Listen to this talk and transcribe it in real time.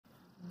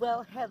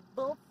Well,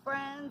 hello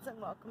friends, and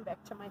welcome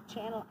back to my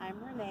channel.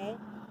 I'm Renee,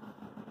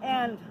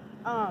 and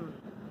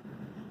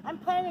I'm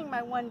planning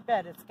my one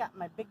bed. It's got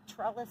my big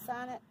trellis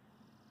on it.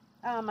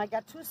 I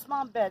got two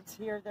small beds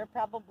here. They're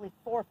probably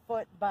 4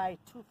 foot by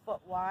 2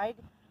 foot wide.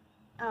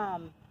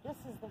 This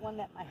is the one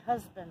that my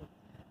husband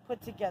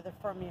put together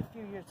for me a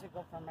few years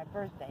ago for my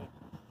birthday.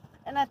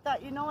 And I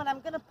thought, you know what,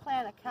 I'm going to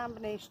plant a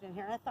combination in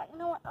here. And I thought, you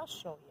know what, I'll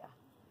show you.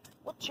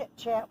 We'll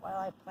chit-chat while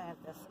I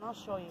plant this, and I'll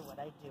show you what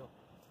I do.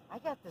 I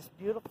got this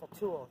beautiful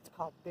tool. It's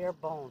called Bare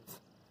Bones.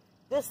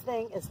 This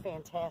thing is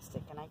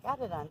fantastic, and I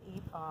got it on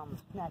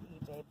not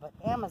eBay, but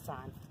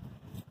Amazon.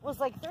 It was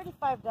like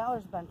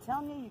 $35, but I'm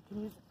telling you, you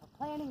can use it for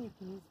planting, you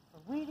can use it for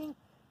weeding,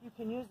 you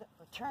can use it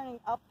for turning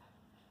up,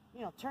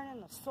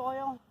 turning the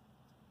soil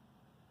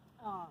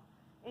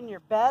in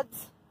your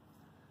beds.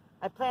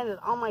 I planted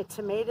all my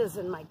tomatoes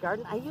in my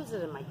garden. I use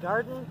it in my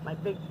garden, my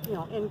big,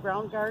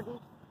 in-ground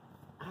garden.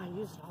 I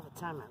use it all the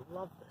time. I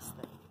love this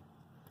thing.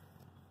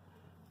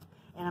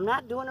 And I'm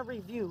not doing a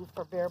review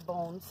for Bare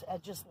Bones. I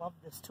just love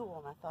this tool,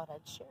 and I thought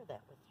I'd share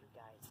that with you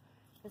guys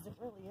because it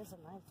really is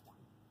a nice one.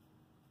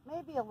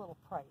 Maybe a little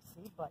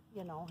pricey, but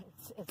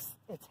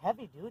it's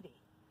heavy duty.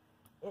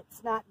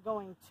 It's not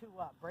going to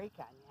break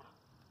on you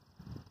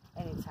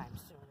anytime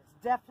soon.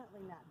 It's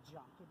definitely not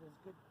junk. It is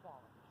good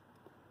quality.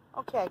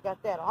 Okay, I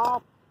got that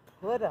all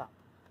put up.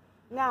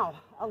 Now,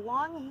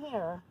 along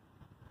here,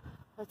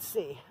 let's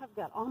see. I've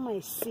got all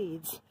my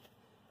seeds.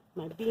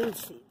 My bean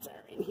seeds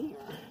are in here.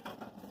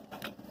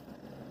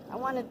 I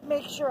want to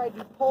make sure I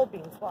do pole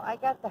beans. Well, I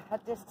got the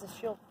Hibiscus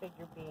Shield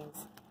figure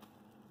beans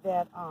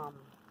that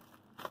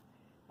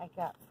I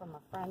got from a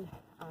friend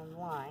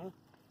online.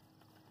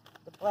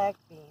 The black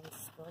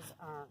beans, those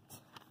aren't.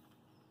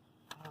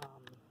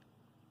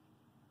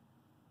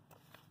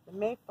 The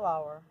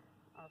Mayflower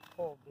are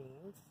pole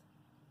beans.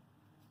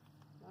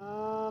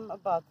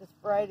 About this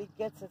variety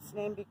gets its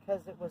name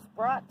because it was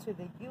brought to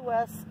the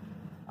U.S.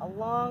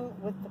 along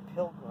with the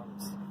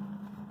Pilgrims.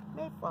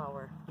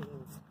 Mayflower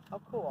beans.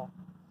 How cool.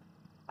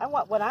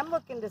 What I'm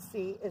looking to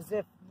see is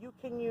if you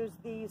can use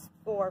these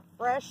for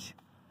fresh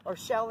or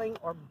shelling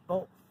or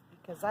both,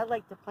 because I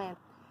like to plant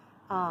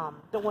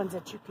the ones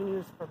that you can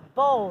use for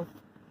both,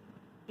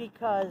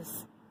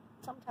 because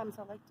sometimes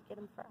I like to get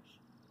them fresh.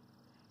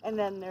 And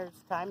then there's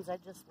times I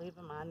just leave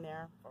them on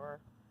there for,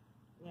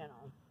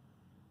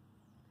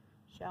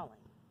 shelling.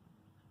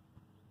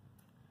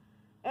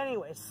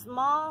 Anyway,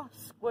 small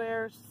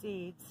square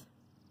seeds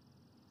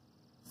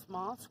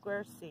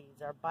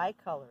are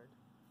bicolored.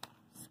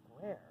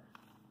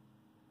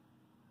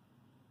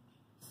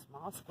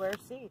 Small square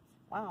seeds.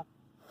 Wow.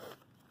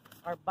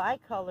 Are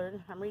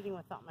bicolored. I'm reading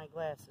without my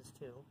glasses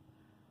too.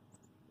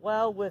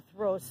 Well, with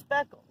rose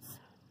speckles.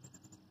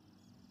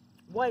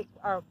 White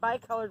are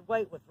bicolored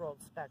white with rose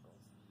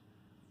speckles.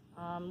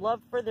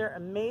 Loved for their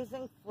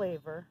amazing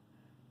flavor,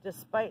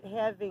 despite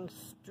having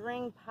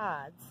string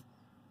pods.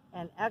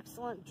 An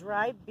excellent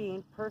dry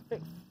bean,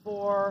 perfect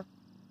for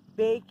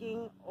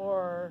baking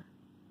or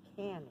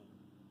canning.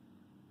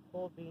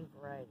 Whole bean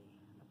variety.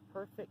 A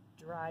perfect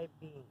dry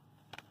bean.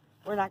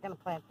 We're not going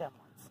to plant them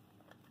ones.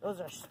 Those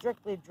are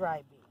strictly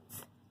dry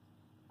beans,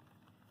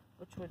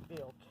 which would be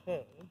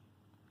okay.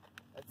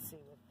 Let's see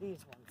what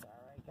these ones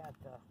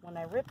are. When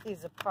I rip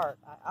these apart,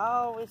 I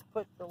always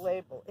put the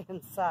label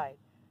inside.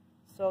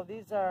 So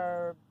these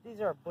are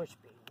a bush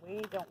bean.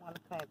 We don't want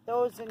to plant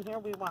those in here.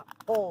 We want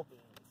whole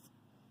beans.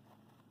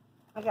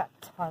 I got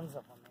tons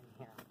of them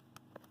in here.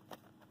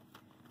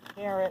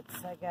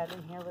 Carrots I got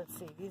in here. Let's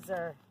see. These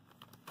are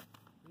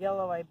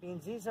yellow-eyed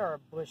beans. These are a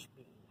bush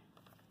bean.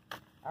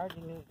 I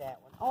already knew that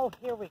one. Oh,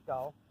 here we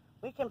go.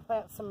 We can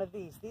plant some of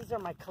these. These are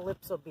my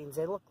calypso beans.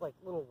 They look like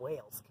little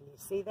whales. Can you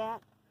see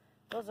that?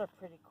 Those are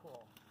pretty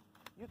cool.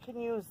 You can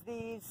use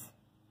these,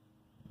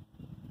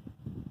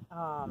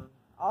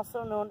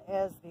 also known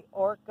as the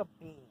orca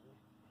bean.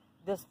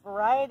 This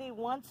variety,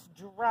 once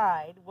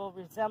dried, will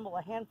resemble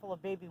a handful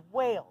of baby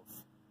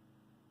whales.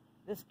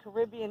 This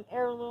Caribbean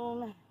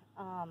heirloom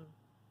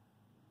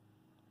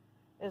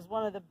is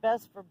one of the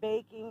best for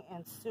baking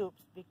and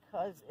soups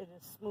because it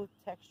is smooth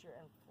texture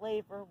and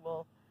flavor.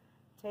 Will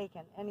take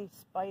in any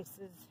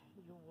spices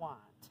you want.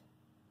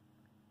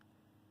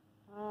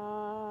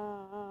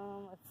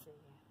 Let's see.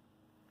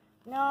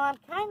 No, I'm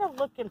kind of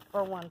looking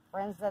for one,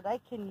 friends, that I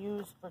can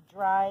use for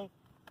dry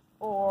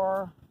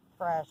or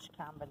fresh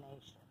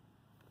combination.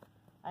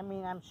 I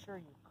mean, I'm sure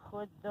you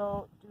could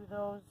do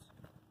those.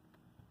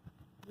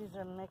 These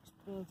are mixed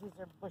beans. These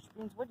are bush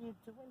beans. What are you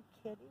doing,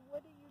 kitty?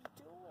 What are you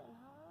doing,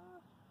 huh?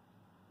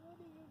 What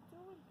are you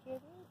doing,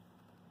 kitty?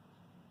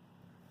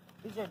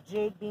 These are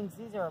jade beans.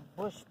 These are a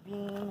bush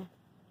bean.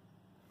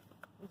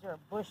 These are a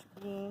bush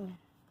bean.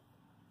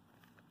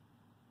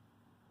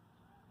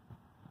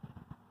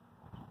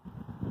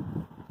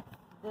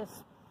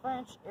 This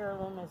French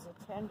heirloom is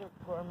a tender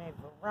gourmet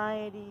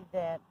variety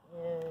that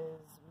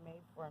is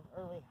made for an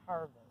early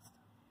harvest.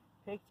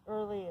 Picked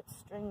early, it's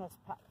stringless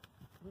pot.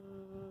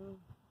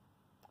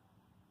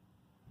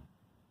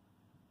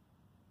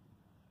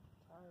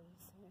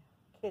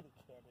 Kitty.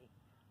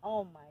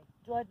 Oh my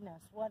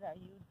goodness, what are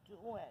you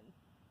doing?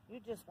 You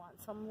just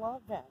want some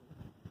loving.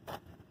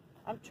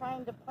 I'm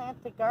trying to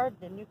plant the garden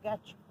and you got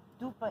your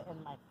dupa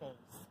in my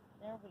face.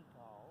 There we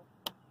go.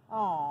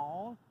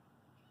 Oh,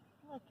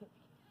 look at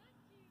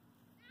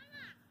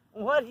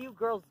you. What are you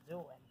girls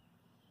doing?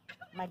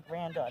 My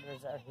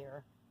granddaughters are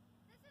here.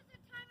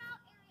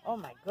 Oh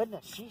my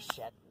goodness, she's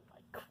shedding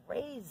like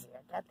crazy.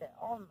 I got that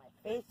all in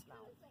my face now.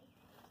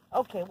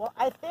 Okay, well,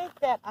 I think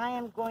that I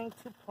am going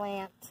to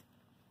plant,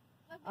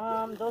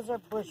 those are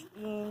bush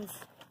beans.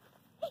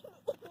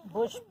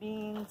 Bush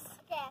beans.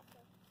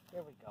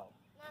 Here we go.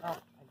 Oh,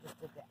 I just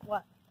did that.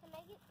 What? Can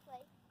I get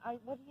play?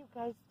 What are you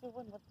guys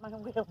doing with my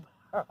wheelbarrow?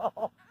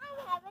 I'm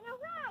having a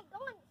ride.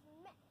 Going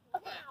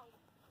now.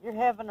 You're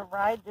having a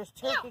ride. There's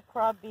turkey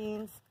craw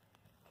beans,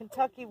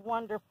 Kentucky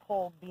Wonder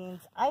pole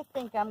beans. I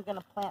think I'm going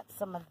to plant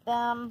some of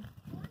them.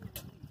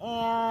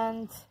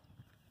 And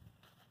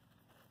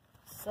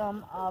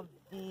some of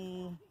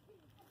the,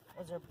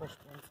 those are bush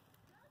beans.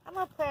 I'm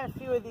going to plant a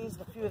few of these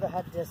and a few of the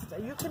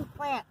hibiscus. You can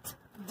plant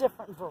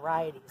different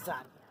varieties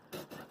on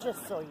here,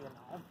 just so you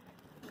know.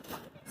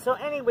 So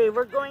anyway,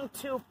 we're going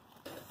to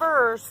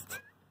first,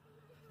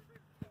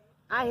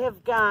 I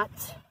have got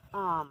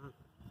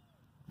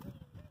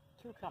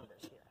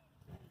cucumbers here.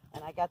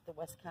 And I got the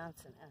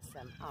Wisconsin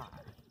SMR.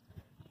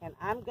 And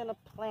I'm going to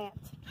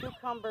plant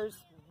cucumbers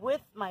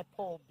with my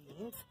pole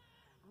beans. I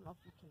don't know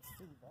if you can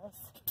see this.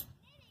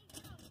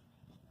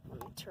 Let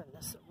me turn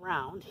this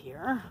around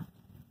here.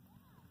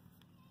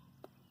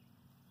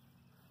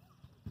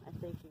 I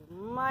think you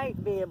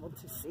might be able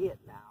to see it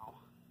now.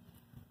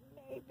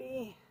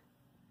 Maybe.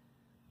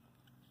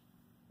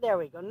 There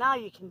we go. Now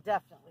you can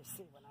definitely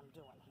see what I'm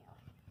doing here.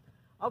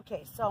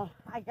 Okay, so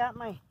I got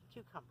my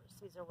cucumbers.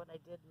 These are what I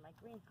did in my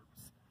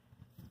greenhouse.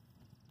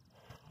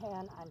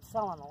 And I'm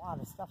selling a lot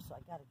of stuff, so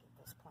I got to get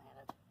this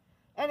planted.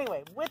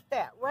 Anyway, with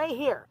that, right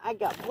here, I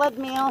got blood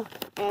meal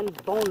and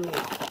bone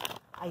meal.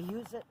 I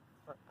use it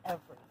for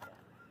everything.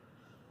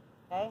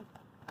 Okay?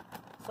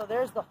 So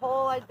there's the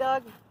hole I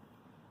dug.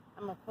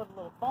 I'm going to put a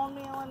little bone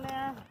meal in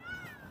there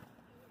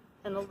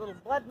and a little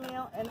blood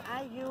meal. And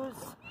I use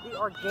the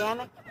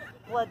organic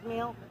blood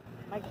meal.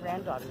 My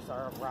granddaughters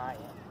are a riot.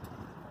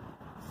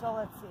 So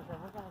let's see here.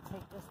 We're going to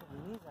take this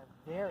one. These are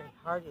very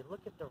hardy.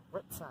 Look at the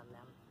roots on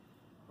them.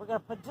 We're going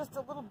to put just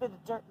a little bit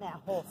of dirt in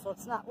that hole so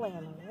it's not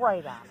laying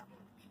right on them.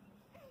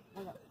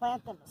 We're going to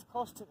plant them as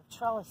close to the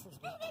trellis as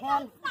we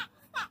can.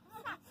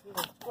 See,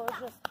 those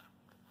gorgeous.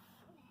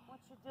 What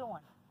you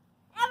doing?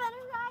 Having a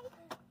ride.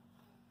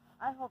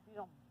 I hope you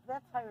don't.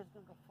 That tire's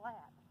going to go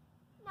flat.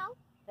 No.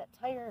 That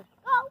tire.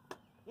 Go.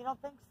 You don't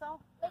think so?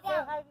 Say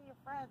hi to your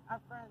friends. Our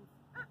friends.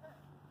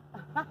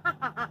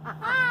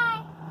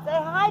 Hi. Say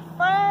hi,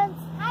 friends.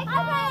 Hi,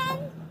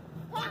 friends.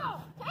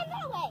 No. Turn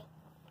that way.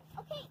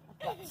 Okay. I've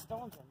got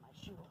stones in my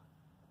shoe.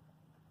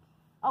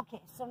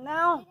 Okay, so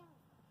now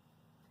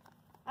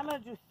I'm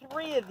going to do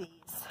 3 of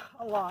these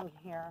along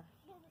here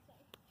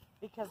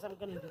because I'm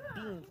going to do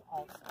beans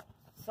also.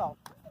 So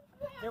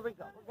here we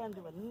go. We're going to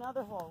do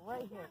another hole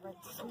right here, right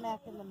smack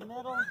in the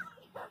middle.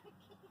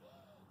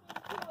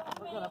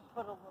 We're going to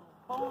put a little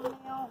bone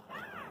meal,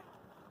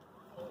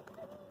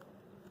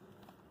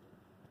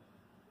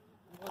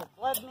 a little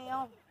blood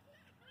meal.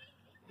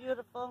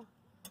 Beautiful.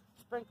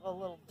 Sprinkle a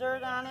little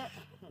dirt on it,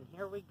 and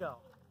here we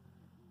go.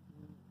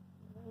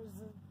 There's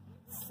the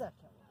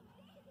second one.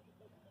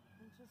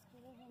 And just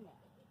get it in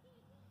there.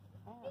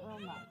 Ain't it real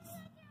nice?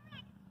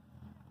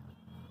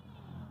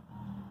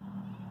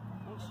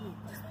 Make sure you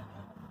just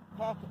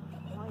pack it.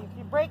 Well, if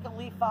you break a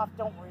leaf off,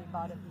 don't worry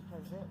about it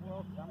because it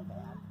will come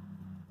bad.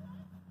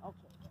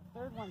 Okay, the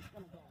third one's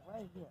going to go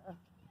right here.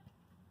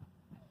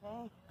 Okay. A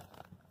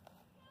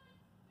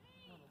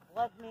little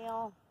blood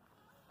meal.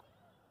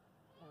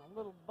 And a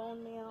little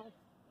bone meal.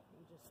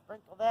 And just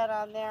sprinkle that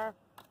on there.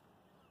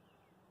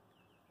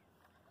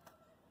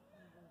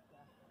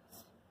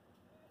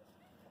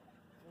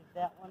 Leave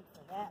that one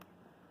for that.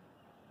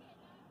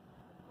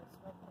 This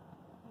right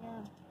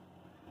here.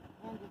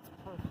 And it's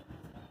perfect.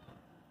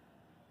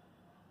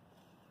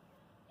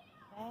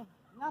 Okay?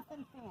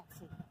 Nothing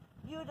fancy.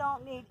 You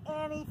don't need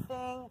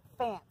anything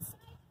fancy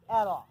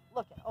at all.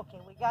 Look at, okay,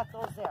 we got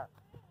those there.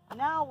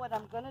 Now what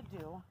I'm going to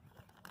do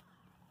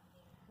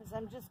is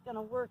I'm just going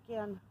to work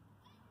in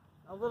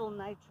a little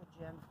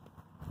nitrogen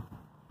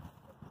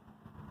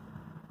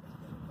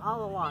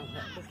all along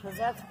here because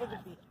that's for the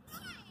beans,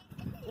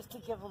 just to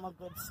give them a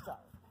good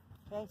start.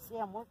 Okay, see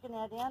I'm working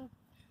that in,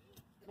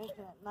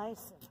 making it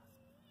nice and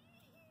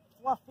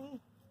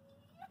fluffy.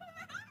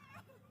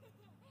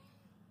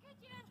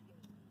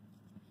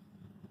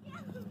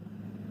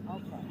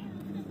 Okay.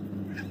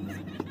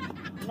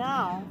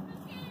 Now,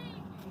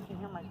 you can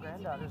hear my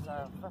granddaughters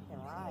are a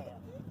freaking riot.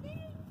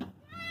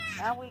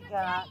 Now we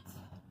got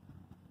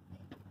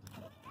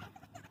the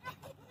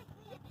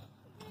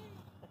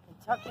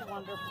Kentucky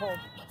Wonder pole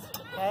beans,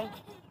 okay?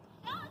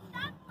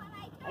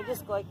 I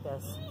just go like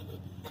this.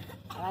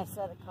 And I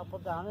set a couple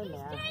down in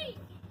there.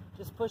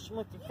 Just push them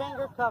with your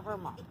finger, cover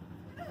them up.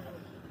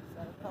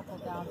 Set a couple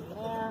down in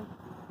there.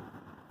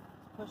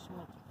 Push them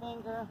with your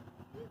finger.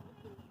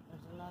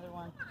 another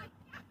one.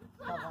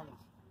 Shove 'em.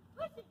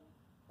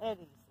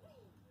 Eddie's.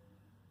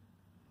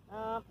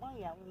 Well,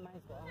 yeah, we might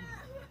as well. Okay,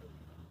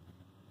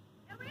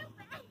 I'm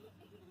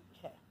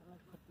going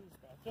to put these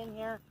back in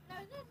here. No,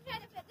 just try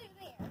to fit through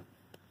there.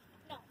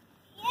 No.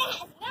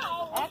 Yes,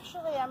 no.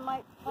 Actually, I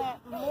might plant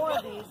more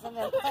of these and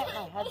then plant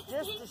my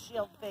Hibiscus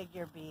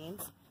figure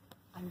beans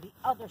on the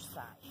other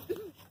side. So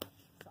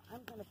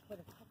I'm going to put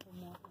a couple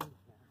more in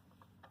here.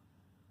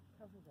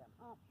 Cover them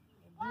up.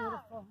 They're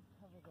beautiful.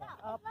 Cover them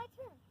up. It's my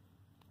turn.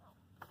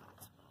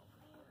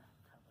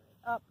 Cover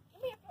it up.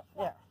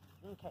 There.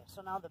 Okay,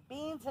 so now the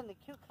beans and the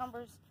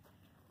cucumbers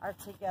are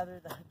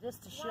together. The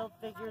Hibiscus shield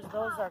figures,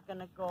 those are going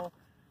to go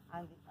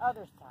on the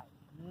other side.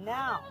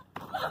 Now,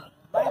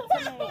 my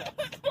tomatoes.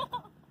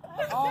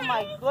 Oh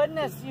my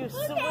goodness, you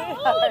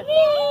sweetheart.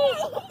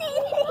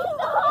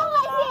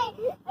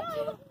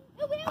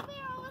 The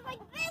wheelbarrow was like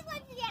this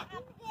one to get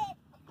opposite.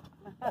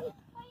 Oh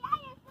yeah,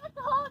 you're supposed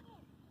to hold it.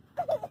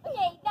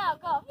 Okay, now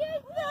go.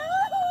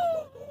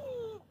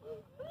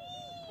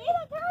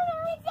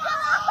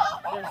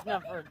 There's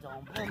never a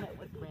dull moment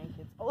with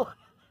grandkids. Oh,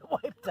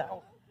 wiped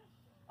out.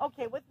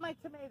 Okay, with my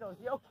tomatoes,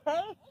 you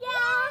okay?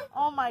 Yeah.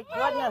 Oh my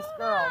goodness,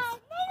 girls.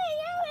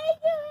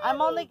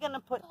 I'm only going to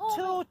put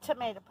 2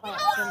 tomato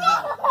plants in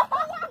here.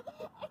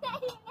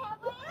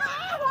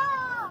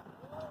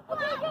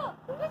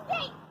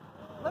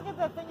 Look at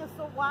that thing, it's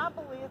so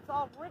wobbly, it's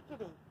all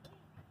rickety.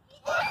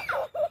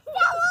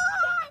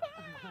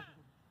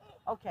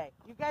 Okay,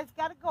 you guys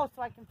got to go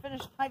so I can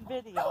finish my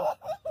video.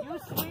 You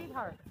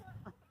sweetheart.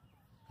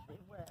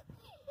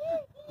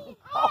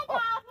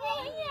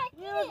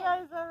 You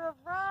guys are a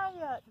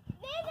riot.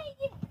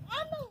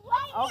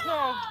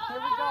 Okay, here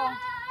we go.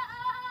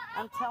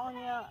 I'm telling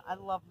you, I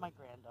love my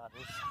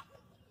granddaughters.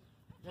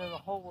 They're the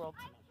whole world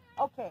to me.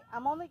 Okay,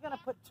 I'm only going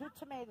to put 2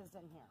 tomatoes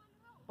in here.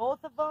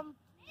 Both of them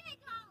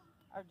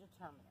are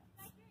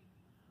determinants.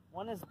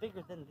 One is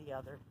bigger than the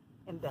other,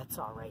 and that's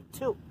all right,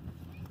 too.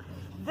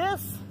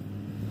 This,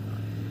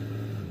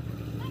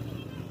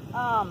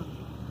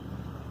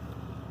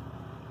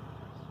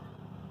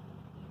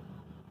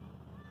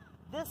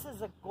 this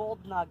is a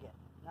gold nugget.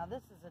 Now,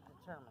 this is a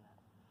determinant.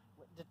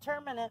 What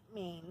determinant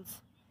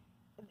means,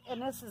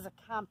 and this is a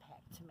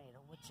compact tomato,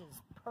 which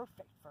is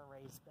perfect for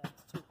raised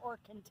beds, too, or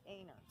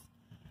containers.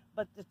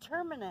 But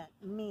determinant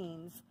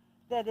means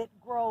that it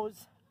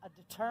grows a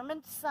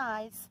determined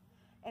size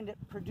and it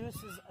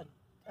produces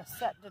a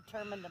set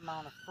determined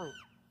amount of fruit,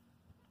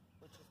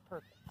 which is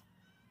perfect.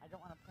 I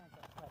don't want to plant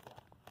that quite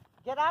yet.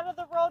 Get out of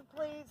the road,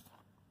 please.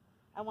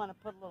 I want to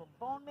put a little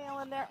bone meal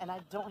in there, and I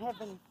don't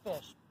have any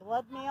fish.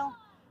 Blood meal,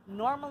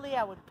 normally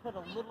I would put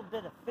a little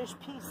bit of fish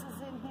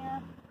pieces in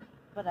here,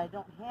 but I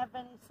don't have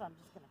any, so I'm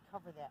just going to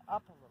cover that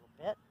up a little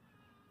bit.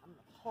 I'm going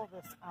to pull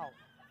this out.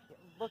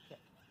 Look at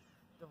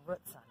the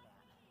roots on that.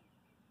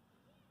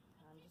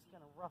 And I'm just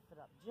going to rough it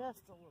up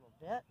just a little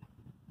bit.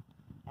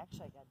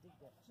 Actually, I got to dig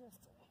that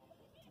just a little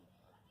bit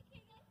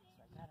deeper.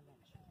 So I got to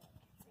make sure that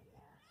gets in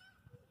there.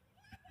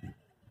 Okay.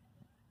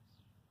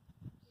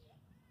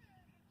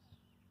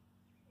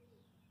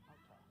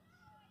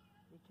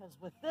 Because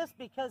with this,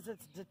 because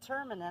it's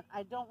determinate,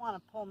 I don't want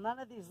to pull none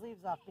of these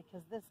leaves off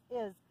because this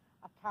is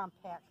a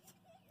compact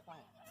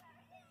plant.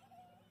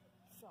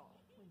 So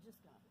we're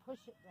just going to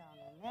push it down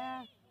in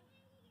there.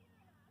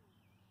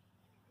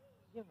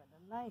 Give it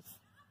a nice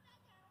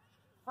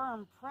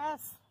firm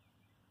press.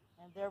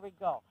 And there we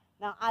go.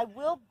 Now I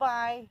will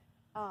buy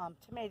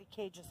tomato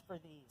cages for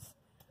these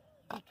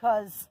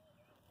because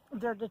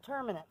they're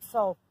determinate.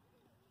 So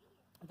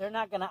they're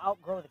not going to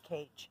outgrow the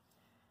cage.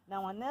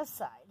 Now on this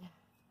side,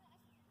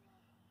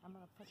 I'm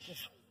going to put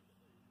this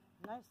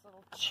nice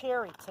little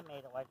cherry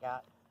tomato I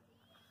got.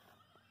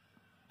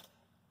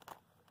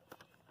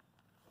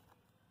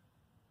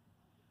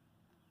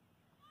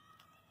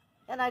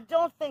 And I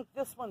don't think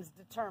this one's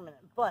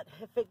determinate, but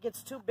if it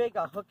gets too big,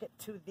 I'll hook it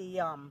to the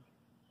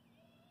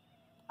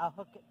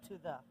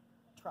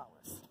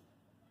trellis.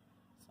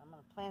 So I'm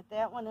going to plant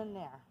that one in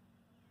there.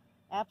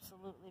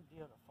 Absolutely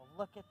beautiful.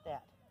 Look at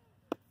that.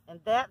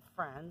 And that,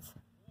 friends,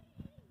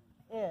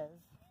 is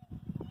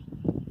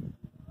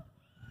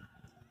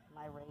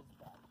my raised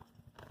bed.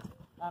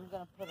 I'm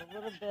going to put a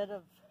little bit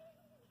of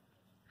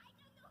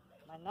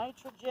my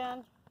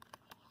nitrogen,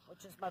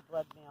 which is my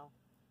blood meal,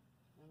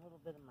 and a little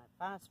bit of my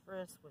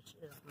phosphorus, which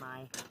is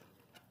my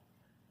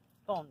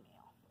bone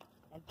meal,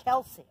 and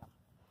calcium.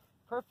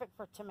 Perfect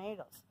for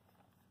tomatoes.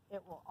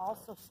 It will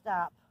also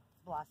stop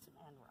blossom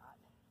end rot.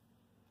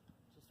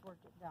 Just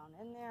work it down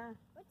in there.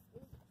 What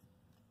is this?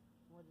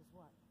 What is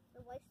what?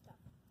 The white stuff.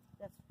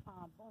 That's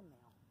bone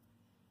meal.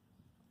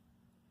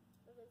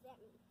 What does that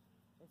mean?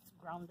 It's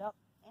ground up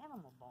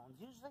animal bones,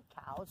 usually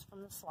cows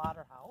from the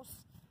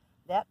slaughterhouse.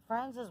 That,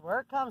 friends, is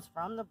where it comes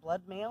from. The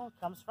blood meal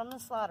comes from the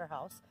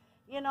slaughterhouse.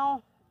 You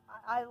know,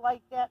 I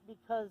like that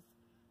because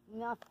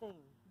nothing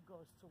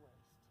goes to waste.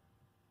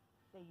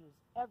 They use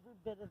every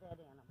bit of that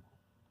animal.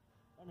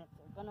 And if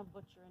they're going to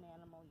butcher an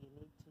animal, you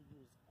need to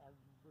use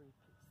every piece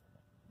of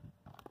it.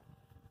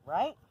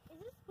 Right? Is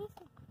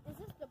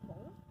this the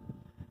bone?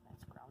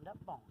 That's ground up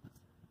bones.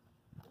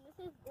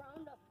 is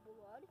ground up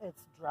blood?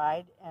 It's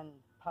dried and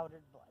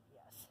powdered blood,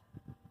 yes.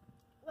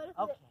 What if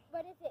Okay.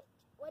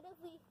 What if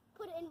we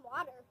put it in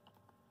water?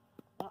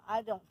 Well,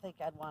 I don't think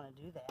I'd want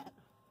to do that.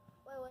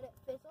 Why would it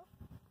fizzle?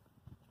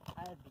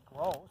 That'd be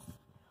gross.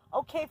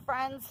 Okay,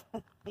 friends.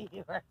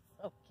 You are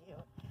so cute.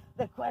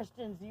 The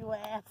questions you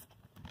ask.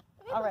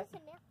 All right.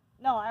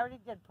 No, I already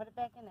did. Put it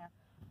back in there.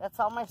 That's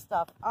all my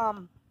stuff.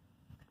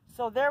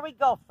 So there we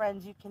go,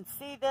 friends. You can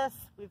see this.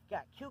 We've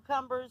got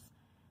cucumbers,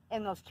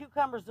 and those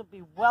cucumbers will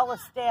be well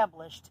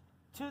established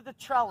to the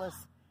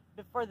trellis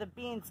before the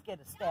beans get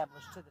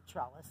established to the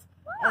trellis.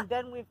 And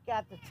then we've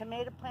got the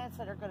tomato plants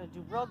that are going to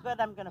do real good.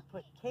 I'm going to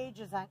put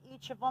cages on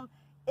each of them.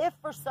 If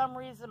for some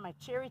reason my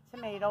cherry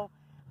tomato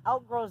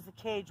outgrows the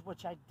cage,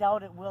 which I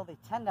doubt it will, they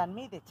tend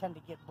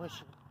to get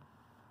bushy,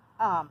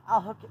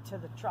 I'll hook it to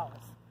the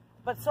trellis.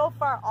 But so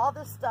far, all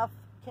this stuff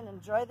can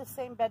enjoy the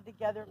same bed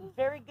together.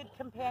 Very good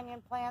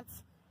companion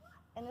plants,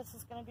 and this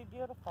is going to be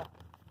beautiful.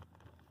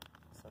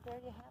 So there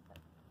you have it.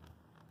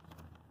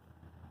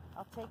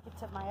 I'll take it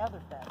to my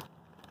other bed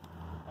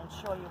and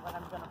show you what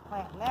I'm going to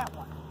plant in that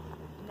one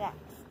next.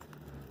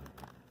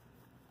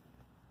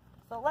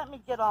 So let me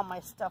get all my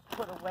stuff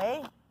put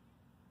away,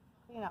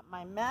 clean up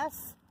my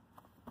mess,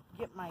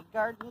 get my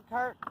garden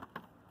cart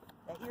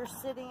that you're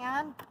sitting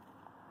on,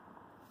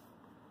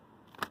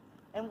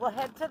 and we'll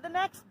head to the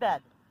next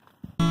bed.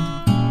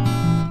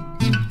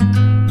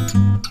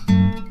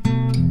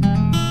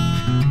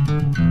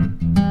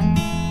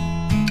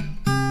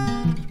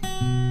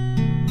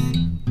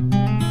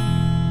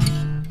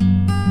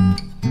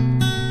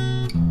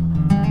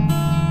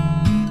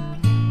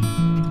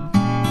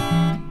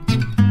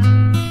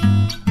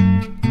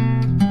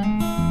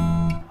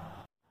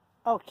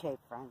 Okay,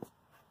 friends,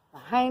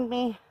 behind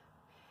me,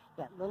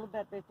 that little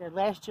bed right there.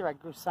 Last year I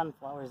grew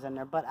sunflowers in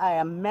there, but I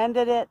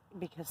amended it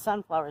because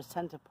sunflowers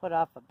tend to put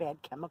off a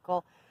bad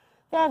chemical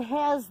that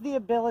has the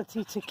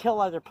ability to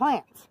kill other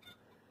plants.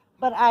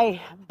 But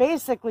I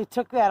basically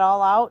took that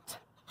all out,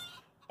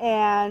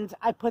 and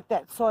I put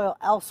that soil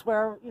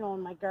elsewhere, you know,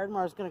 in my garden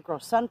where I was going to grow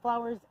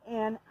sunflowers,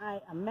 and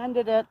I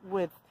amended it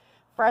with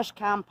fresh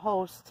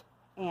compost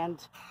and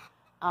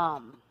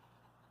my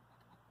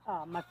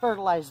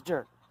fertilized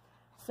dirt.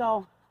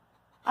 So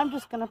I'm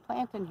just going to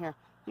plant in here.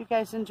 You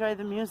guys enjoy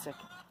the music.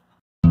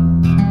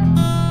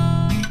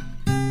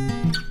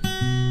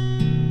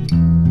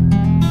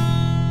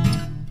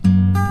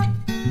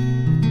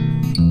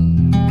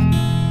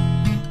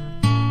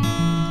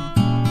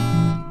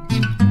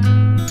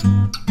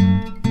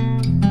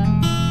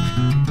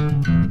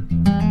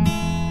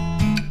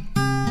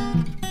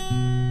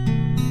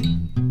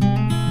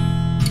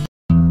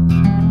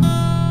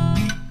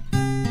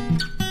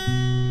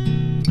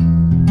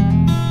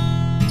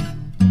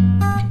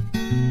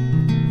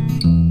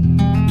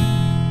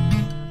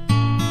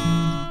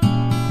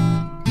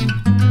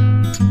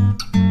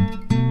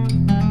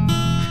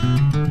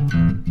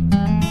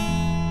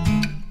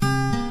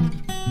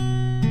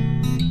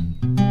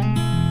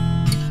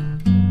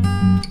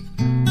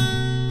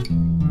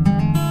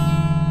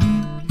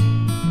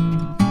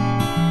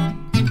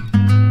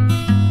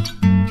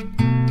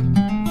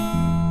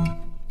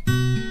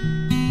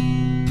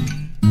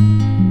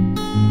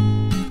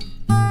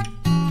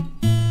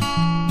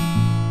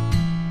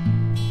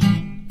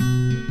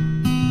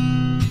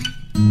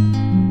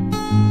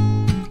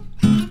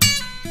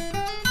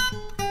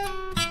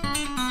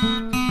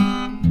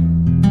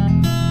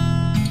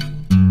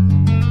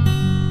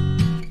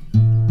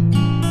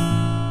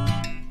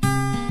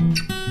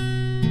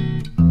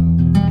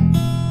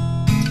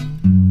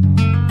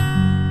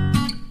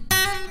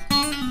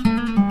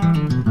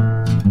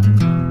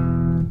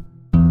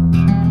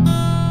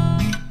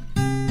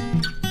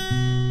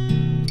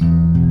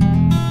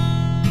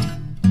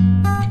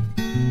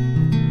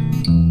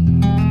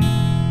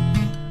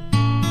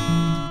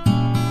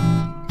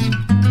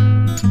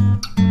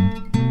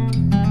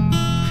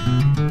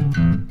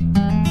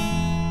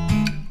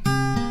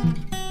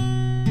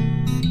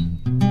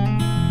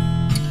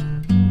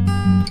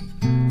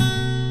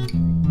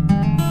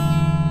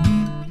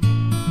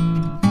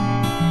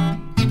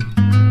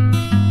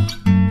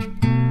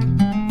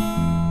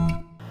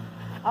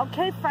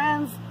 Okay,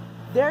 friends,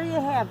 there you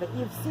have it.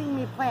 You've seen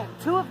me plant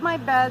 2 of my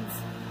beds.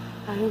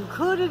 I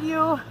included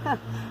you.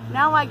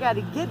 Now I got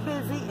to get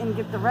busy and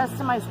get the rest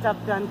of my stuff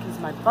done because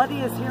my buddy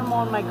is here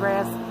mowing my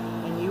grass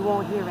and you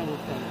won't hear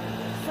anything.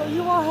 So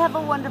you all have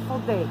a wonderful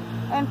day,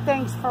 and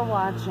thanks for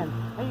watching.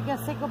 Are you going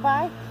to say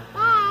goodbye?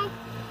 Bye.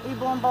 Are you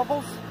blowing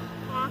bubbles?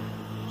 Yeah.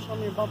 Show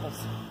me your bubbles.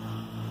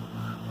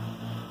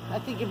 I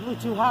think you blew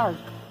too hard.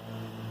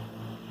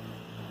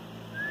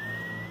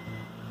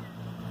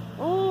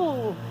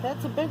 Ooh,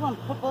 that's a big one.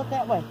 Blow it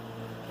that way.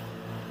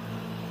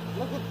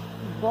 Look at,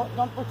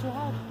 don't blow too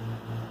hard.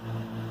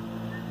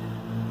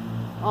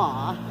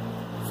 Aw.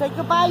 Say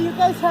goodbye. You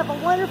guys have a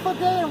wonderful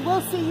day, and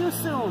we'll see you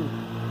soon.